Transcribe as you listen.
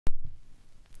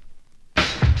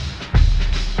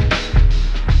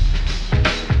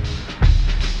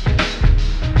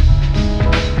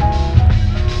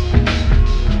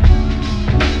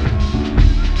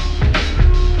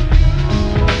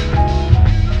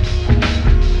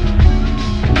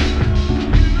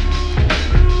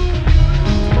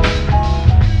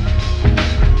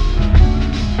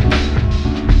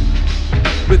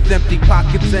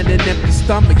pockets and an empty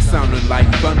stomach sounding like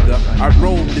thunder. I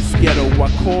roam this ghetto, I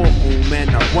call home and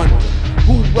I wonder,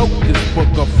 who wrote this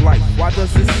book of life? Why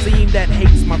does it seem that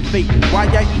hate's my fate? Why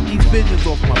I eat these visions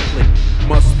off my plate?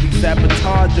 Must be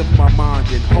sabotage of my mind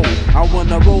and hope. I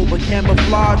wanna roll, but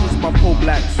camouflage is my poor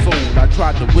black soul. I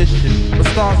tried to wish it, but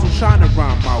stars don't shine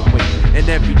around my way. And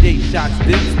everyday shots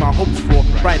dims my hopes for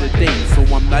brighter days. So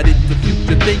I'm not into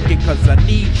future thinking, cause I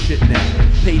need shit now.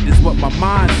 Paid is what my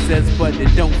mind says, but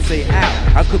it don't say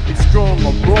how. I could be strong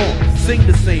or wrong, sing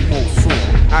the same old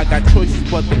song. I got choices,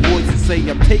 but the voices say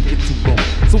I'm taking too long.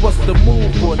 So what's the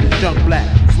move for the young black?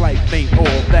 It's life ain't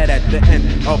all that at the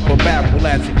end of a barrel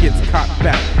as it gets cocked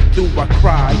back. Do I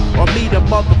cry or meet a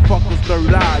motherfucker's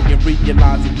third eye and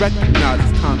realize and recognize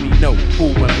it's time he know who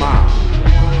am I?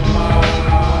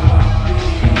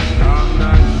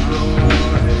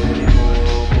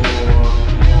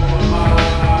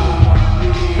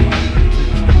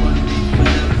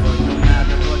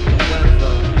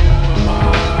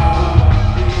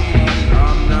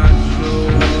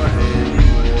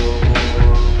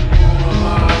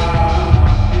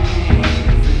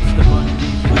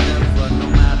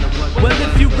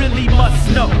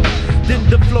 Then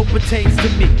the flow pertains to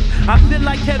me. I feel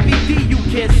like Heavy D, you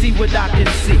can't see what I can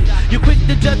see. You're quick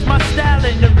to judge my style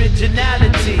and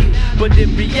originality, but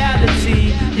in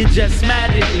reality, you're just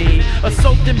mad at me.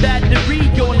 Assaulting battery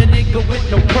on a nigga with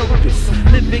no purpose.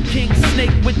 Living king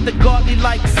snake with the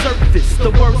godly-like surface.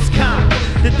 The worst kind,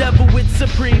 the devil with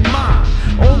supreme mind.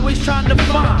 Always trying to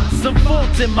find some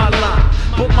faults in my line,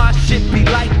 but my shit be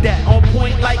like that, on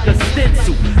point like a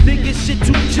stencil. Nigga shit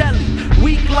too jelly,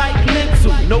 weak like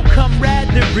lentil. No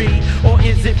camaraderie, or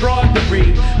is it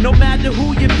broadery? No matter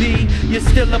who you be, you're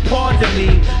still a part of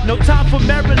me. No time for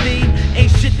merrily,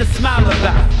 ain't shit to smile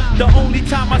about. The only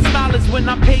time I smile is when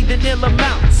I'm paid in ill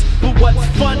amounts. But what's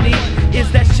funny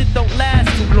is that shit don't last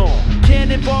too long.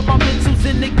 Can't involve my mentals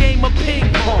in the game of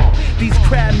ping pong. These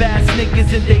crab ass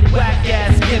niggas and they whack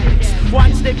ass gimmicks.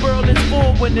 Watch they Berlin's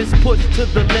full when it's pushed to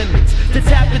the limits. To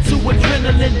tap into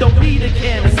adrenaline, don't need a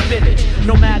can of spinach.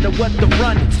 No matter what the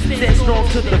run is, stand strong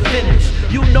to the finish.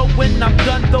 You know when I'm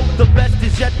done though, the best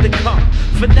is yet to come.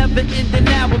 For never ending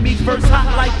now with me first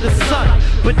hot like the sun.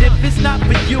 But if it's not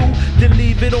for you, then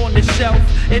leave it on the shelf.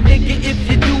 And nigga, if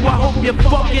you do, I hope your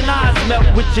fucking eyes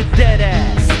melt with your dead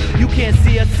ass. You can't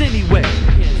see us anyway.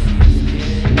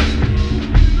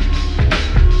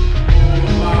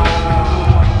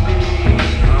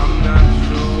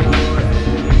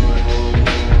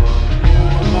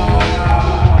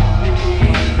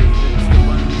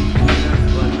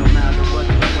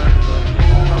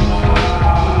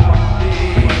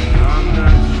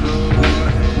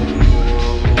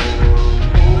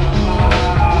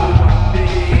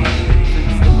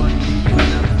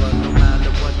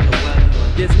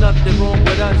 There's nothing wrong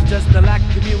with us, just a lack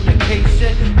of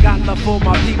communication. Got love for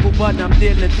my people, but I'm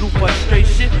dealing through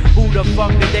frustration. Who the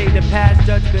fuck are they to pass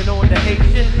judgment on the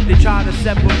Haitian? They try to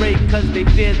separate cause they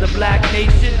fear the black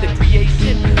nation. The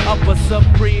creation of a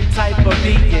supreme type of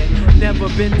being. Never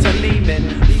been to Lehman,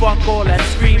 fuck all that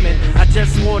screaming. I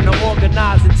just wanna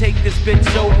organize and take this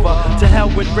bitch over. To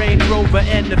hell with Range Rover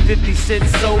and the 50-cent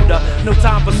soda. No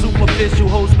time for superficial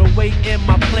hoes, no weight in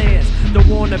my plans. Don't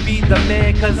wanna be the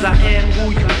man cause I am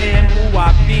who you am, who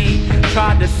I be.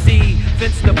 Try to see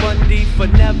Finsta Bundy for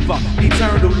never,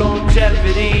 eternal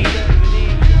longevity.